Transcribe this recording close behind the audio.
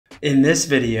In this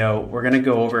video, we're going to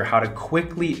go over how to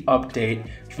quickly update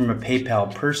from a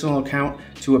PayPal personal account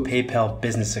to a PayPal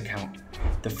business account.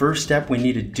 The first step we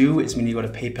need to do is we need to go to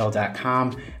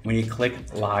paypal.com and we need to click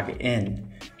log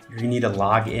in. You're going to need to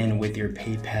log in with your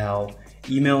PayPal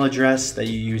email address that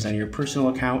you use on your personal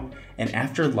account, and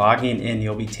after logging in,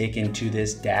 you'll be taken to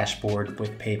this dashboard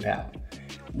with PayPal.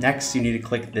 Next, you need to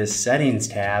click this settings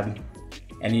tab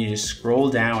and you need to scroll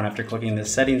down. After clicking the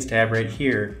settings tab right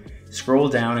here, scroll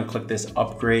down and click this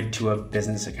upgrade to a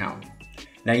business account.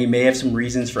 Now you may have some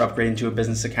reasons for upgrading to a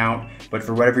business account, but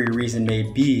for whatever your reason may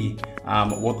be,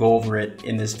 we'll go over it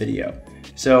in this video.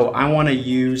 So I want to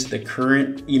use the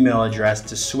current email address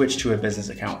to switch to a business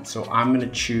account. So I'm going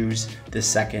to choose the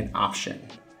second option.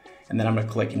 And then I'm going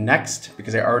to click next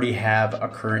because I already have a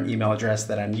current email address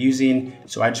that I'm using.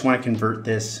 So I just want to convert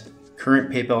this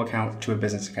current PayPal account to a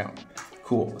business account.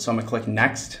 Cool. So I'm going to click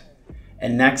next.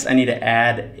 And next I need to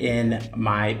add in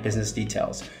my business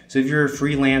details. So if you're a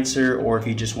freelancer or if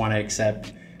you just want to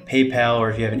accept PayPal,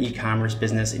 or if you have an e-commerce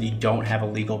business and you don't have a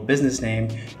legal business name,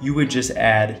 you would just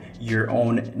add your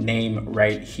own name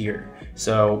right here.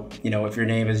 So, if your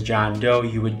name is John Doe,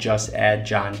 you would just add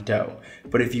John Doe.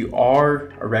 But if you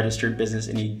are a registered business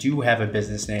and you do have a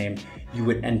business name, you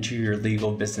would enter your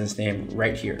legal business name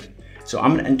right here. So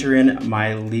I'm going to enter in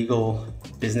my legal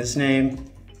business name.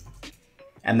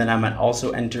 And then I'm going to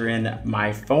also enter in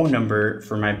my phone number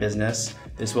for my business.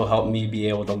 This will help me be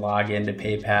able to log into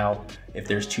PayPal if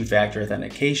there's two-factor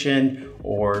authentication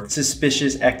or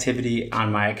suspicious activity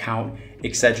on my account,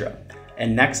 etc.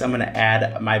 And next I'm going to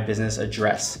add my business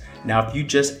address. Now, if you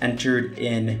just entered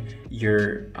in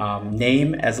your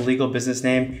name as a legal business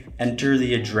name, enter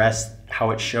the address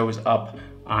how it shows up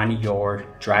on your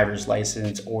driver's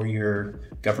license or your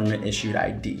government issued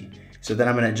ID. So then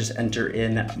I'm going to just enter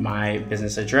in my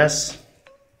business address.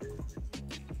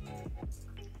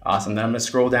 Awesome. Then I'm going to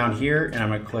scroll down here and I'm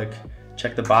going to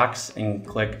check the box and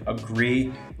click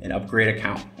agree and upgrade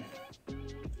account.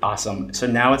 Awesome. So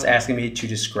now it's asking me to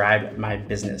describe my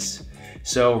business.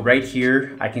 So right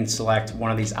here, I can select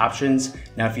one of these options.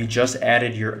 Now, if you just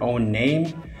added your own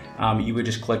name, you would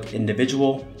just click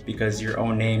individual, because your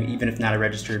own name, even if not a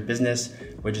registered business,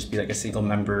 would just be like a single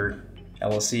member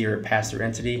LLC or a pass-through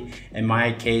entity. In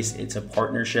my case, it's a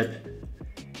partnership.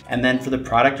 And then for the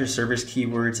product or service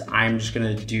keywords, I'm just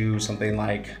gonna do something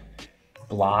like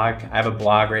blog. I have a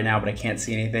blog right now, but I can't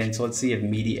see anything. So let's see if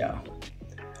media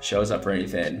shows up for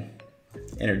anything.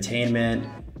 Entertainment.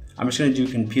 I'm just gonna do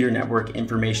computer network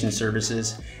information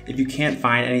services. If you can't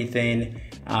find anything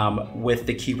with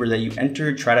the keyword that you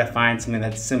entered, try to find something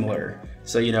that's similar.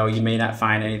 So you may not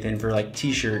find anything for like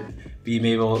t-shirt, but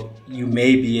you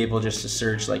may be able just to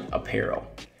search like apparel,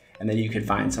 and then you could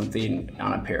find something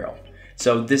on apparel.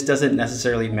 So this doesn't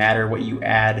necessarily matter what you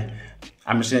add.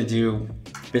 I'm just gonna do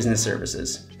business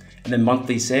services. And then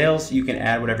monthly sales, you can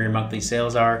add whatever your monthly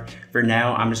sales are. For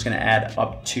now, I'm just gonna add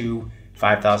up to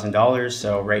 $5,000.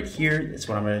 So right here, that's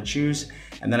what I'm gonna choose.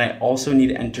 And then I also need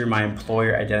to enter my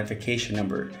employer identification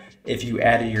number. If you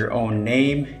added your own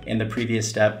name in the previous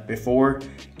step before,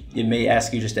 it may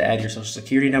ask you just to add your social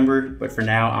security number, but for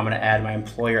now, I'm gonna add my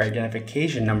employer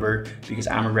identification number because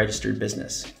I'm a registered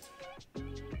business.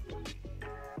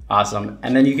 Awesome.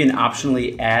 And then you can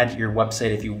optionally add your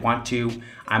website if you want to.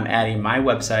 I'm adding my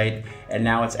website, and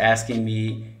now it's asking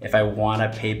me if I want a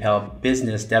PayPal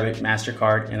business debit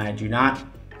MasterCard, and I do not.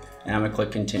 And I'm gonna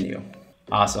click continue.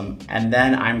 Awesome. And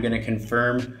then I'm gonna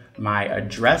confirm my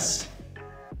address.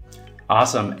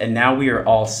 Awesome. And now we are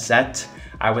all set.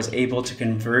 I was able to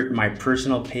convert my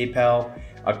personal PayPal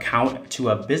account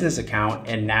to a business account,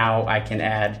 and now I can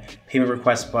add payment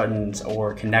request buttons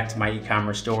or connect my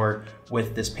e-commerce store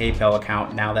with this PayPal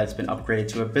account now that's been upgraded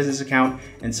to a business account,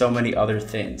 and so many other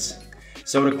things.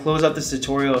 So to close out this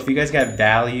tutorial, if you guys got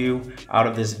value out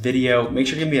of this video, make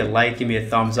sure to give me a like, give me a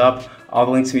thumbs up. All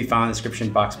the links can be found in the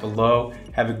description box below.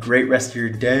 Have a great rest of your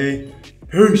day.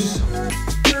 Peace.